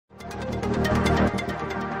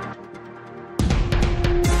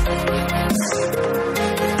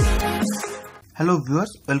Hello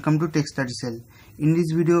viewers, welcome to Tech Study Cell. In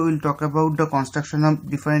this video we will talk about the construction of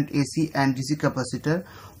different AC and DC capacitor,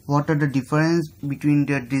 what are the difference between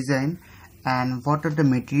their design and what are the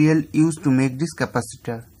material used to make this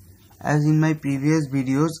capacitor. As in my previous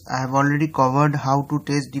videos, I have already covered how to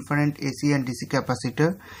test different AC and DC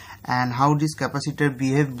capacitor and how this capacitor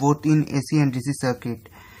behave both in AC and DC circuit.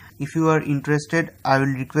 If you are interested, I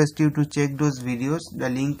will request you to check those videos. The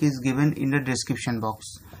link is given in the description box.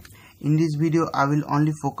 In this video, I will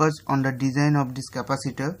only focus on the design of this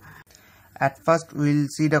capacitor. At first, we will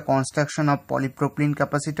see the construction of polypropylene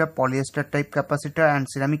capacitor, polyester type capacitor and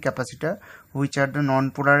ceramic capacitor, which are the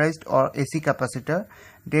non-polarized or AC capacitor.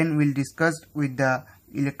 Then we will discuss with the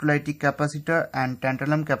electrolytic capacitor and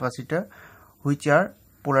tantalum capacitor, which are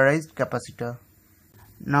polarized capacitor.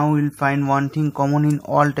 Now we will find one thing common in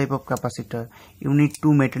all type of capacitor. You need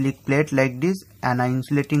two metallic plates like this and an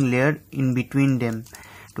insulating layer in between them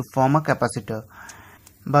to form a capacitor.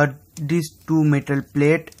 But these two metal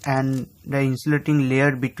plate and the insulating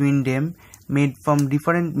layer between them made from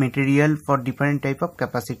different material for different type of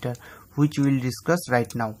capacitor, which we will discuss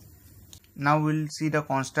right now. Now we will see the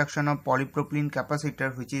construction of polypropylene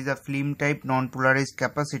capacitor, which is a film type non-polarized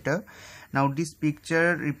capacitor. Now this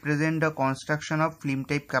picture represents the construction of film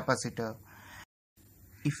type capacitor.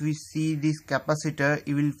 If we see this capacitor,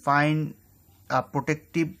 you will find a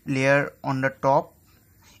protective layer on the top.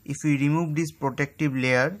 If we remove this protective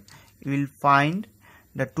layer, you will find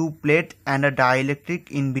the two plate and a dielectric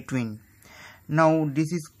in between. Now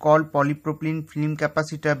this is called polypropylene film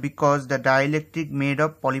capacitor because the dielectric made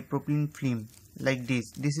of polypropylene film like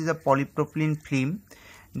this. This is a polypropylene film.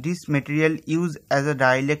 This material used as a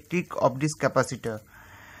dielectric of this capacitor.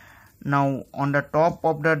 Now on the top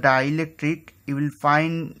of the dielectric, you will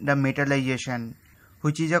find the metallization,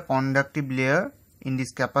 which is a conductive layer in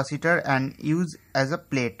this capacitor and used as a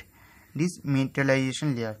plate. This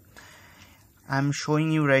metallization layer I am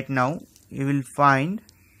showing you right now. You will find,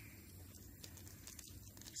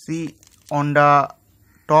 see, on the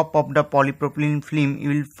top of the polypropylene film you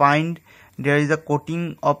will find there is a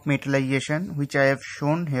coating of metallization, which I have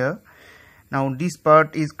shown here. Now this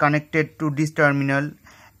part is connected to this terminal,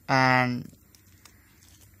 and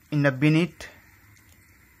in the beneath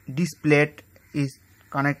this plate is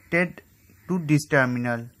connected to this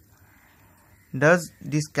terminal. Thus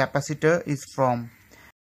this capacitor is formed.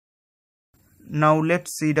 Now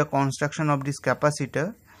let's see the construction of this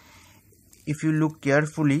capacitor. If you look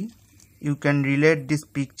carefully, you can relate this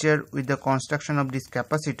picture with the construction of this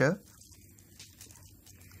capacitor.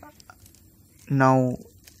 Now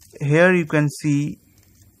here you can see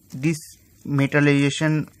this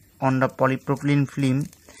metallization on the polypropylene film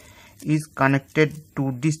is connected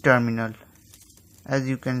to this terminal, as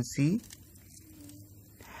you can see,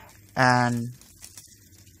 and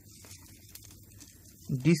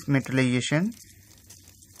this metallization,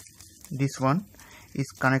 this one, is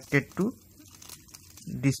connected to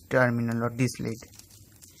this terminal or this lead.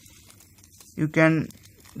 You can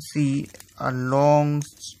see a long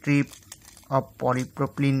strip of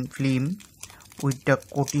polypropylene film with the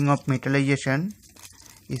coating of metallization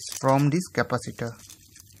is from this capacitor.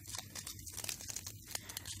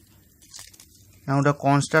 Now the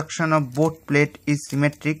construction of both plate is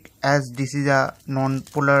symmetric, as this is a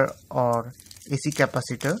non-polar or AC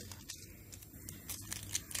capacitor.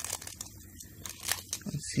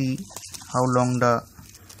 See how long the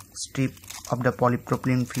strip of the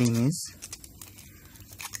polypropylene film is.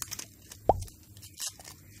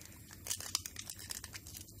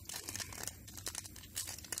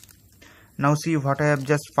 Now see what I have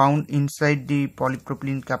just found inside the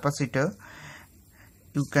polypropylene capacitor.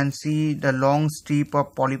 You can see the long strip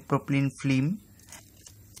of polypropylene film.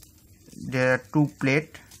 There are two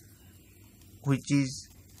plates which is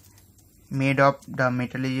made of the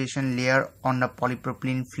metallization layer on the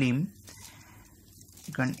polypropylene film.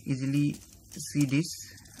 You can easily see this.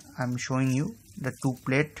 I am showing you the two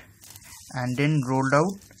plate and then rolled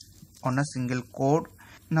out on a single core.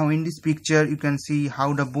 Now in this picture you can see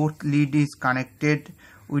how the both lead is connected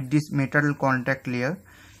with this metal contact layer.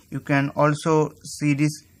 You can also see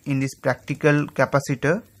this in this practical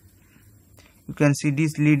capacitor. You can see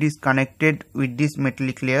this lead is connected with this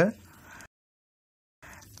metallic layer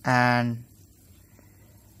and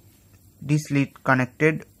this lead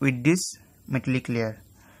connected with this metallic layer,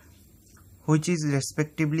 which is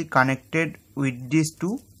respectively connected with these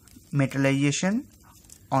two metallization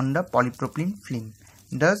on the polypropylene film.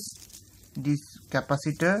 Thus this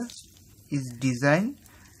capacitor is designed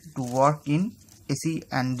to work in AC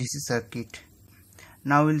and DC circuit.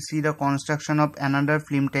 Now we'll see the construction of another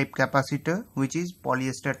film type capacitor, which is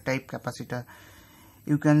polyester type capacitor.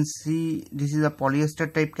 you can see this is a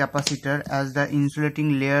polyester type capacitor, as the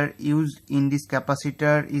insulating layer used in this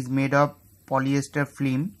capacitor is made of polyester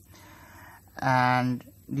film. And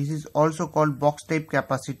this is also called box type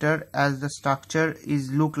capacitor, as the structure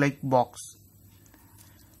is look like box.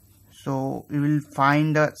 So you will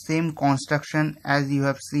find the same construction as you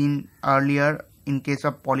have seen earlier in case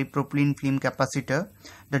of polypropylene film capacitor.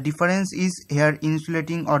 The difference is here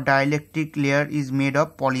insulating or dielectric layer is made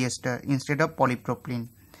of polyester instead of polypropylene.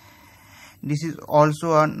 This is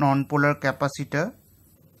also a non-polar capacitor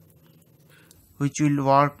which will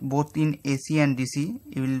work both in AC and DC.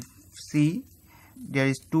 You will see there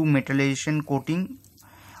is two metallization coating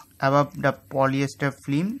above the polyester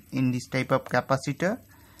film in this type of capacitor,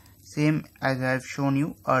 same as I have shown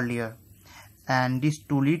you earlier, and this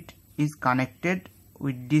two lead is connected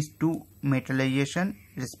with these two metallization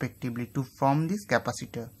respectively to form this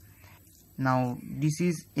capacitor. Now this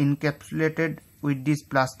is encapsulated with this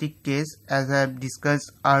plastic case, as I have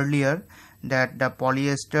discussed earlier that the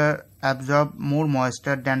polyester absorb more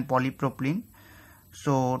moisture than polypropylene.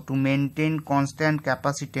 So to maintain constant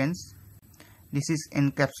capacitance, this is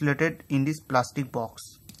encapsulated in this plastic box.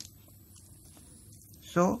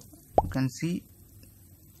 So you can see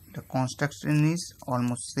the construction is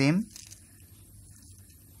almost same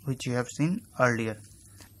which you have seen earlier.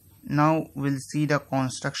 Now we'll see the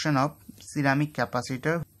construction of ceramic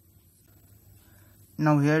capacitor.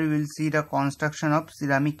 Now here you will see the construction of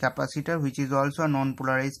ceramic capacitor, which is also a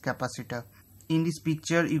non-polarized capacitor. In this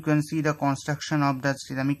picture you can see the construction of the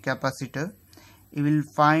ceramic capacitor. You will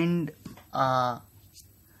find a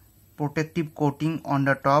protective coating on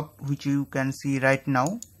the top, which you can see right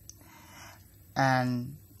now,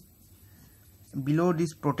 and below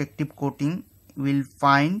this protective coating you will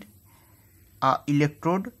find a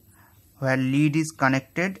electrode where lead is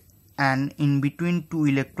connected, and in between two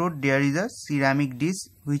electrode there is a ceramic disc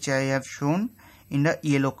which I have shown in the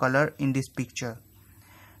yellow color in this picture.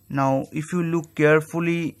 Now if you look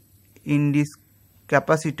carefully in this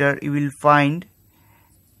capacitor, you will find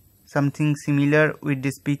something similar with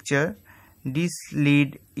this picture. This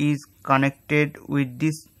lead is connected with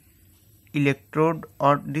this electrode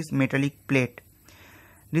or this metallic plate.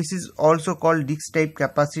 This is also called disc type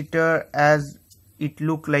capacitor, as it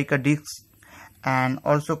look like a disc, and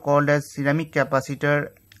also called as ceramic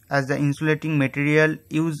capacitor, as the insulating material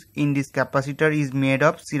used in this capacitor is made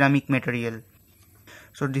of ceramic material.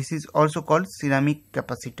 So this is also called ceramic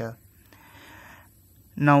capacitor.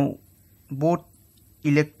 Now both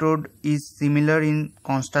electrode is similar in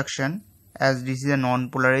construction, as this is a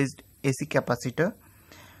non-polarized AC capacitor.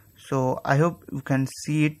 So I hope you can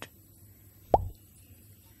see it.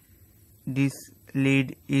 This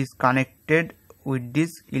lead is connected with this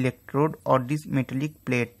electrode or this metallic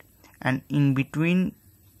plate, and in between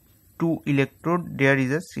two electrode there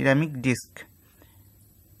is a ceramic disc.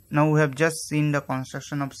 Now we have just seen the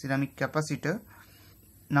construction of ceramic capacitor.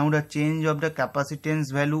 Now the change of the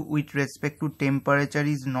capacitance value with respect to temperature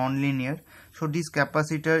is non-linear. So this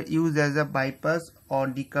capacitor used as a bypass or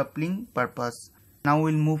decoupling purpose. Now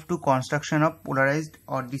we'll move to construction of polarized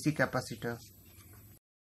or DC capacitor.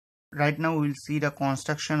 Right now we'll see the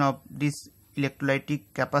construction of this electrolytic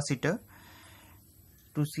capacitor.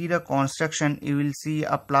 To see the construction, you will see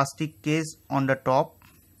a plastic case on the top,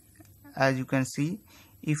 as you can see.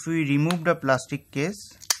 If we remove the plastic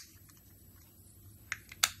case,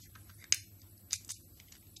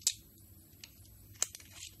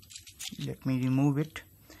 let me remove it.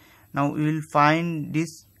 Now you will find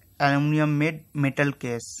this aluminium made metal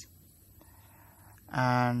case,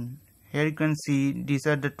 and here you can see these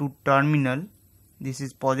are the two terminal. This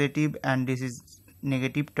is positive and this is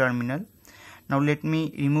negative terminal. Now let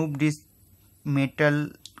me remove this metal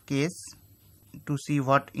case to see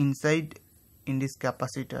what inside in this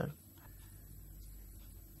capacitor.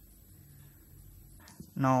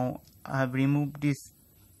 Now I have removed this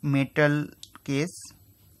metal case.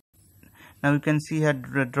 Now you can see here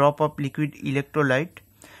a drop of liquid electrolyte,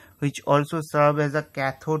 which also serve as a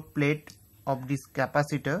cathode plate of this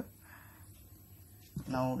capacitor.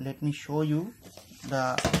 Now let me show you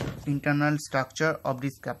the internal structure of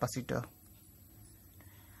this capacitor.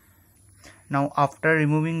 Now after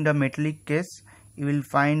removing the metallic case, you will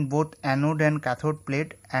find both anode and cathode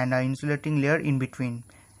plate and an insulating layer in between.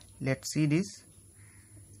 Let's see this.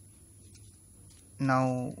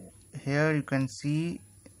 Now here you can see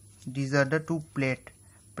these are the two plates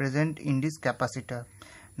present in this capacitor.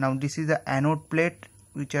 Now this is the anode plate,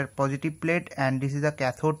 which are positive plate, and this is the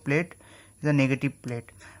cathode plate, the negative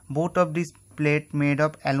plate. Both of these plate made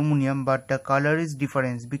of aluminium, but the color is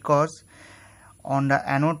different because on the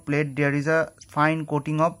anode plate there is a fine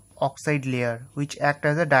coating of oxide layer which act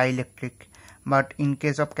as a dielectric, but in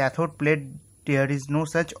case of cathode plate there is no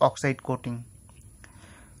such oxide coating.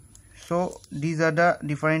 So these are the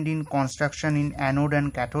different in construction in anode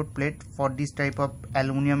and cathode plate for this type of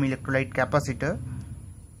aluminum electrolyte capacitor.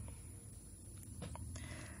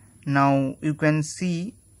 Now you can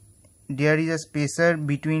see there is a spacer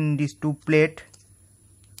between these two plates,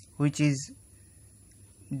 which is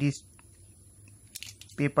this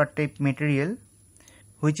paper type material,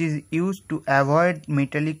 which is used to avoid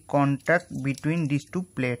metallic contact between these two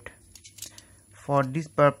plates. For this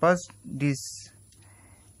purpose, this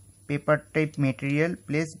paper type material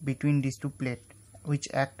placed between these two plates, which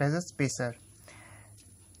act as a spacer.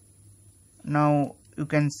 Now you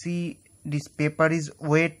can see this paper is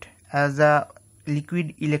wet as a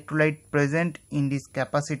liquid electrolyte present in this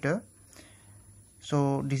capacitor.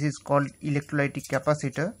 So this is called electrolytic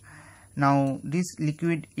capacitor. Now this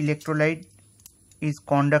liquid electrolyte is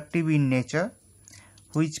conductive in nature,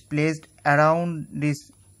 which placed around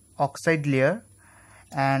this oxide layer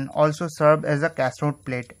and also serve as a cathode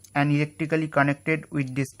plate and electrically connected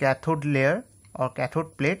with this cathode layer or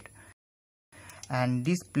cathode plate, and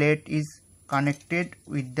this plate is connected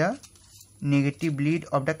with the negative lead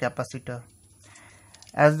of the capacitor.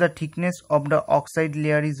 As the thickness of the oxide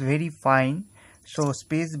layer is very fine, so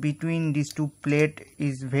space between these two plates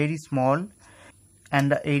is very small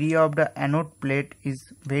and the area of the anode plate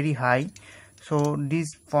is very high, so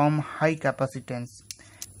these form high capacitance.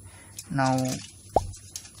 Now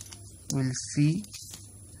we'll see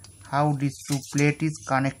how this two plate is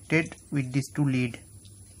connected with these two lead.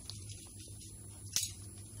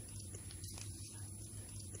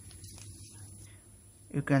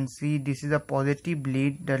 You can see this is a positive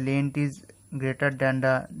lead, the length is greater than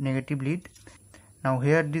the negative lead. Now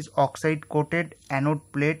here this oxide coated anode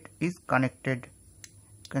plate is connected.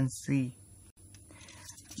 You can see.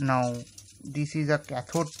 Now this is a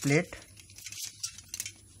cathode plate.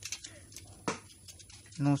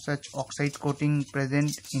 No such oxide coating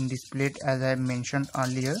present in this plate as I mentioned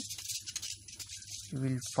earlier. You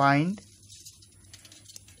will find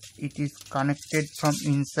it is connected from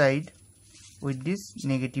inside with this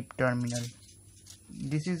negative terminal.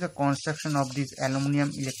 This is the construction of this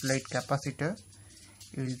aluminum electrolyte capacitor.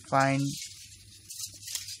 You will find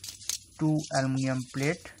two aluminum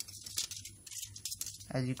plate,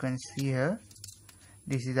 as you can see here.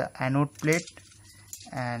 This is the anode plate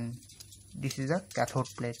and this is a cathode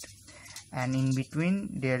plate, and in between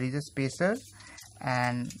there is a spacer,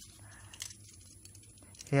 and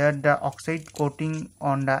here the oxide coating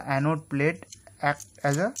on the anode plate acts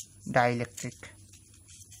as a dielectric.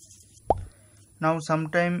 Now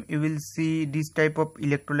sometime you will see this type of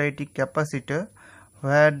electrolytic capacitor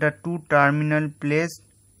where the two terminal placed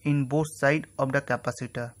in both sides of the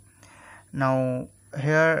capacitor. Now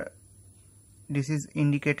here this is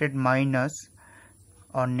indicated minus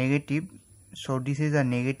or negative, so this is a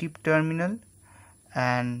negative terminal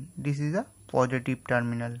and this is a positive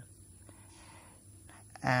terminal,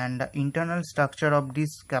 and the internal structure of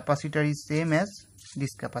this capacitor is same as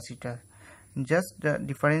this capacitor, just the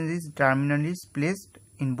difference is terminal is placed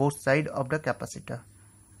in both sides of the capacitor.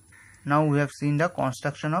 Now we have seen the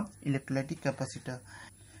construction of electrolytic capacitor.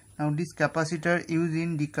 Now this capacitor used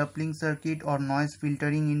in decoupling circuit or noise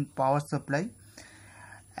filtering in power supply,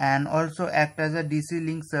 and also act as a DC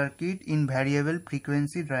link circuit in variable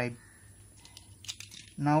frequency drive.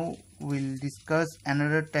 Now we'll discuss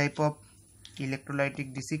another type of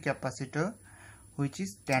electrolytic DC capacitor, which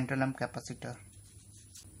is tantalum capacitor.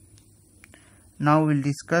 Now we'll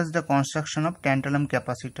discuss the construction of tantalum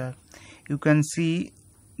capacitor. You can see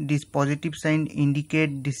this positive sign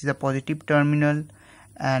indicate this is a positive terminal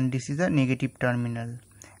and this is a negative terminal.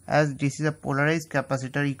 As this is a polarized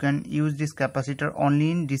capacitor, you can use this capacitor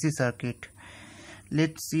only in DC circuit.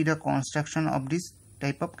 Let's see the construction of this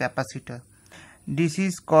type of capacitor. This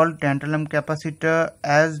is called tantalum capacitor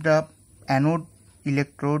as the anode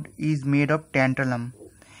electrode is made of tantalum.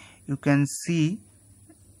 You can see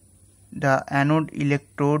the anode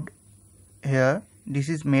electrode here. This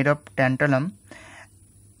is made of tantalum.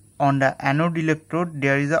 On the anode electrode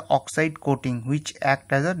there is a oxide coating which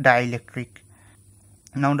acts as a dielectric.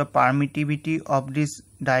 Now the permittivity of this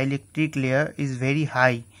dielectric layer is very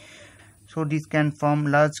high, so this can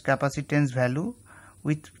form large capacitance value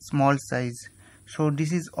with small size. So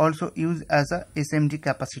this is also used as a SMD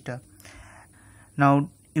capacitor. Now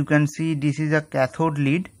you can see this is a cathode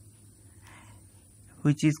lead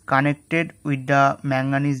which is connected with the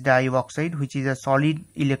manganese dioxide, which is a solid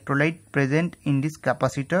electrolyte present in this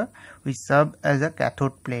capacitor, which serves as a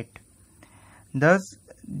cathode plate. Thus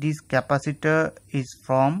this capacitor is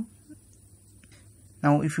from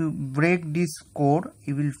Now if you break this core,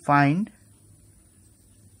 you will find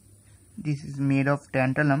this is made of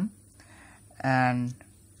tantalum, and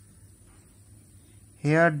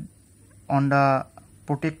here on the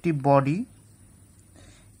protective body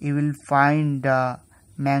you will find the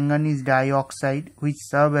manganese dioxide, which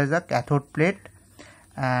serves as a cathode plate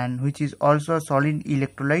and which is also a solid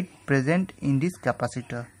electrolyte present in this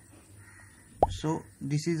capacitor. So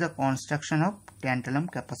this is the construction of tantalum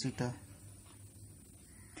capacitor.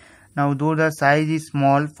 Now though the size is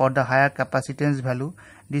small for the higher capacitance value,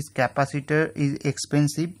 this capacitor is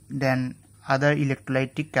expensive than other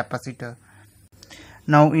electrolytic capacitor.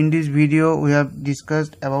 Now in this video we have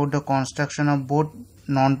discussed about the construction of both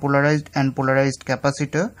non-polarized and polarized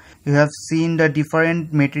capacitor. You have seen the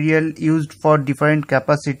different material used for different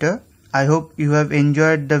capacitor. I hope you have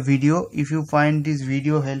enjoyed the video. If you find this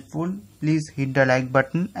video helpful, please hit the like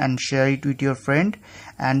button and share it with your friend,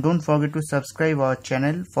 and don't forget to subscribe our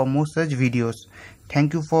channel for more such videos.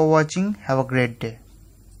 Thank you for watching. Have a great day.